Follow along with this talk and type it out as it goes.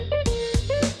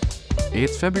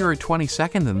It's February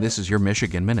 22nd, and this is your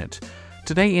Michigan Minute.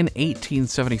 Today in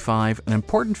 1875, an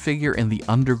important figure in the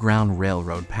Underground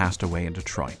Railroad passed away in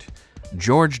Detroit,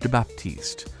 George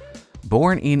DeBaptiste.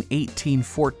 Born in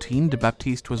 1814,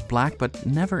 DeBaptiste was black but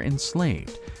never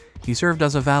enslaved. He served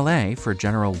as a valet for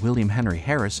General William Henry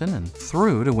Harrison and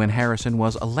through to when Harrison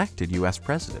was elected U.S.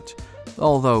 president,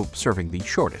 although serving the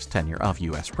shortest tenure of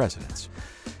U.S. presidents.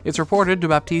 It's reported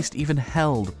DeBaptiste even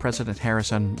held President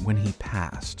Harrison when he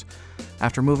passed.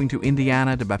 After moving to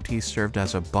Indiana, DeBaptiste served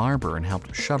as a barber and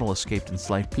helped shuttle escaped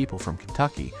enslaved people from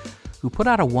Kentucky, who put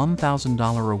out a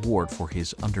 $1,000 reward for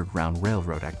his Underground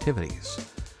Railroad activities.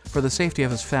 For the safety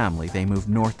of his family, they moved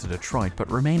north to Detroit,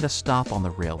 but remained a stop on the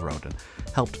railroad and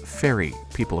helped ferry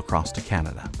people across to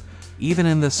Canada. Even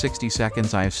in the 60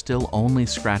 seconds, I have still only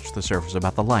scratched the surface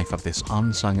about the life of this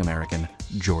unsung American,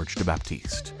 George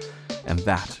DeBaptiste. And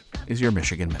that is your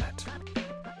Michigan Minute.